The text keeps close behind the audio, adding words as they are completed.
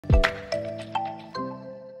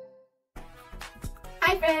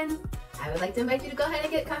friends! I would like to invite you to go ahead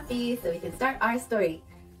and get comfy so we can start our story.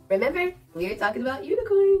 Remember, we are talking about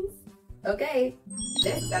unicorns. Okay,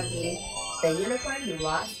 this is gonna be The Unicorn Who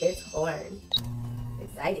Lost Its Horn.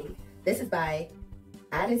 Exciting. This is by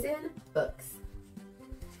Adisan Books.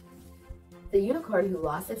 The Unicorn Who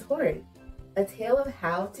Lost Its Horn. A tale of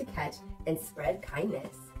how to catch and spread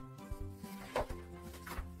kindness.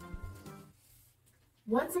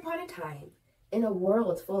 Once upon a time, in a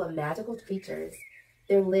world full of magical creatures,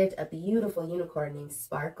 there lived a beautiful unicorn named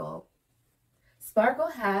Sparkle. Sparkle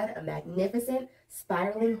had a magnificent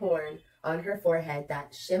spiraling horn on her forehead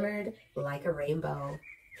that shimmered like a rainbow.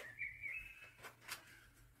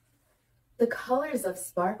 The colors of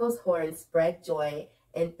Sparkle's horn spread joy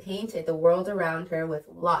and painted the world around her with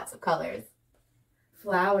lots of colors.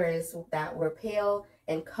 Flowers that were pale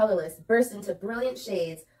and colorless burst into brilliant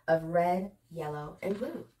shades of red, yellow, and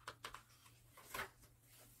blue.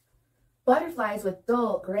 Butterflies with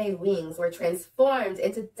dull gray wings were transformed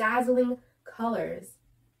into dazzling colors,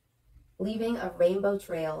 leaving a rainbow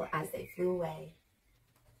trail as they flew away.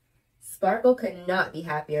 Sparkle could not be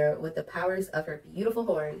happier with the powers of her beautiful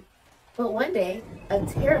horn, but one day a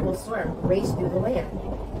terrible storm raged through the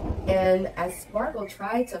land, and as Sparkle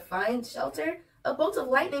tried to find shelter, a bolt of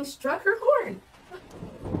lightning struck her horn.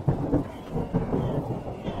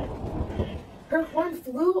 Her horn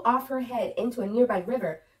flew off her head into a nearby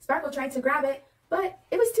river. Sparkle tried to grab it, but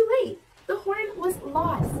it was too late. The horn was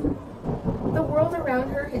lost. The world around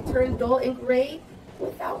her had turned dull and gray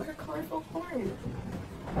without her colorful horn.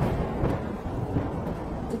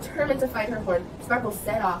 Determined to find her horn, Sparkle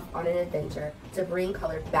set off on an adventure to bring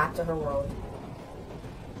color back to her world.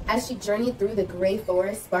 As she journeyed through the gray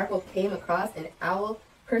forest, Sparkle came across an owl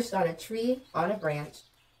perched on a tree on a branch.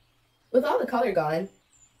 With all the color gone,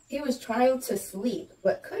 he was trying to sleep,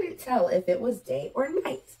 but couldn't tell if it was day or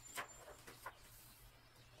night.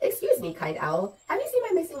 "Excuse me, kind owl, have you seen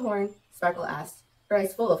my missing horn?" Sparkle asked, her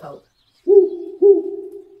eyes full of hope.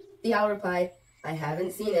 The owl replied, "I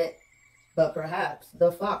haven't seen it, but perhaps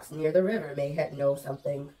the fox near the river may know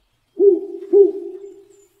something."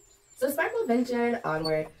 So Sparkle ventured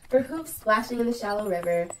onward, her hooves splashing in the shallow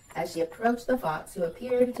river as she approached the fox, who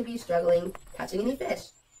appeared to be struggling catching any fish.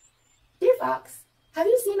 "Dear fox, have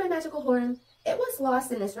you seen my magical horn? It was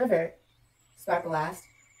lost in this river," Sparkle asked,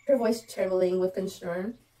 her voice trembling with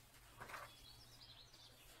concern.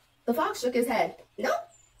 The fox shook his head. "Nope,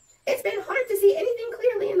 it's been hard to see anything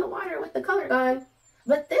clearly in the water with the color gone,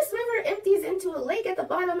 but this river empties into a lake at the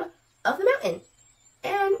bottom of the mountain.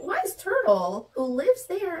 And Wise Turtle, who lives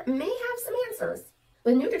there, may have some answers."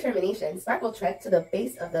 With new determination, Sparkle trekked to the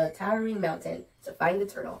base of the towering mountain to find the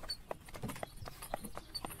turtle.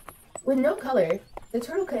 With no color, the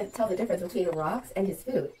turtle couldn't tell the difference between rocks and his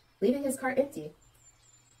food, leaving his cart empty.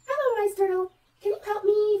 "Hello, Wise Turtle. Can you help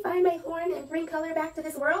me find my horn and bring color back to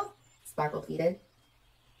this world?" Sparkle pleaded.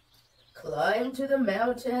 "Climb to the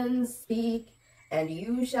mountain's peak, and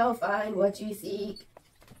you shall find what you seek."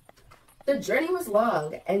 The journey was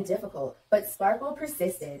long and difficult, but Sparkle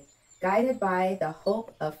persisted, guided by the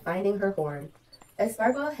hope of finding her horn. As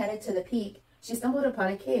Sparkle headed to the peak, she stumbled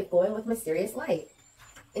upon a cave glowing with mysterious light.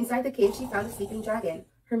 Inside the cave, she found a sleeping dragon,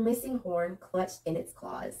 her missing horn clutched in its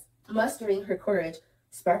claws. Mustering her courage,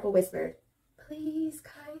 Sparkle whispered, "Please,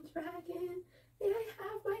 kind dragon, may I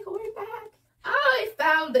have my horn back? I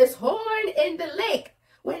found this horn in the lake.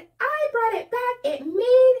 When I brought it back, it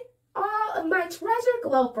made all of my treasure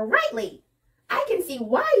glow brightly. I can see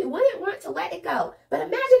why you wouldn't want to let it go, but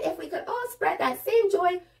imagine if we could all spread that same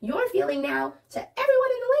joy you're feeling now to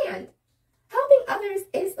everyone in the land. Helping others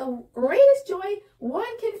is the greatest joy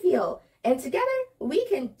one can feel, and together we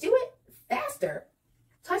can do it faster."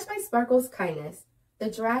 Touched by Sparkle's kindness,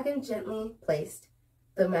 the dragon gently placed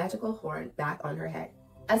the magical horn back on her head.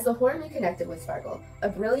 As the horn reconnected with Sparkle, a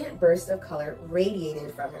brilliant burst of color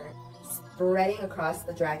radiated from her, spreading across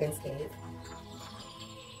the dragon's cave.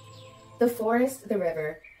 The forest, the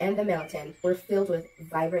river, and the mountain were filled with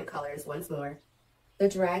vibrant colors once more. The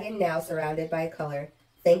dragon, now surrounded by color,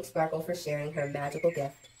 thanked Sparkle for sharing her magical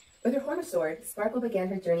gift. With her horn restored, Sparkle began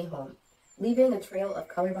her journey home, leaving a trail of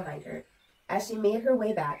color behind her. As she made her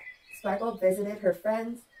way back, Sparkle visited her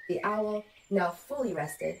friends, the owl, now fully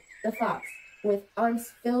rested, the fox, with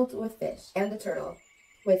arms filled with fish, and the turtle,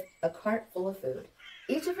 with a cart full of food.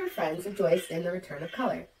 Each of her friends rejoiced in the return of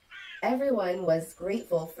color. Everyone was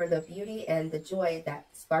grateful for the beauty and the joy that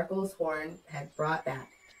Sparkle's horn had brought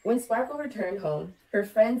back. When Sparkle returned home, her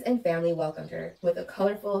friends and family welcomed her with a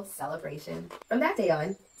colorful celebration. From that day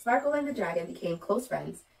on, Sparkle and the dragon became close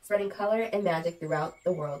friends, spreading color and magic throughout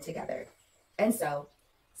the world together. And so,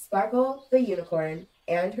 Sparkle the unicorn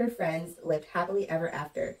and her friends lived happily ever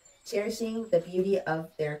after, cherishing the beauty of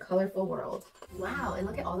their colorful world. Wow, and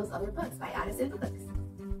look at all those other books by Adisan Books.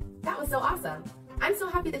 That was so awesome. I'm so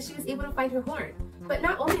happy that she was able to find her horn. But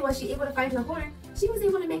not only was she able to find her horn, she was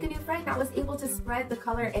able to make a new friend that was able to spread the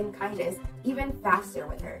color and kindness even faster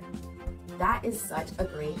with her. That is such a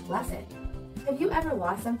great lesson. Have you ever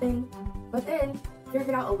lost something, but then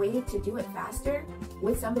figured out a way to do it faster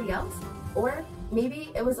with somebody else? Or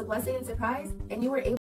maybe it was a blessing in surprise and you were able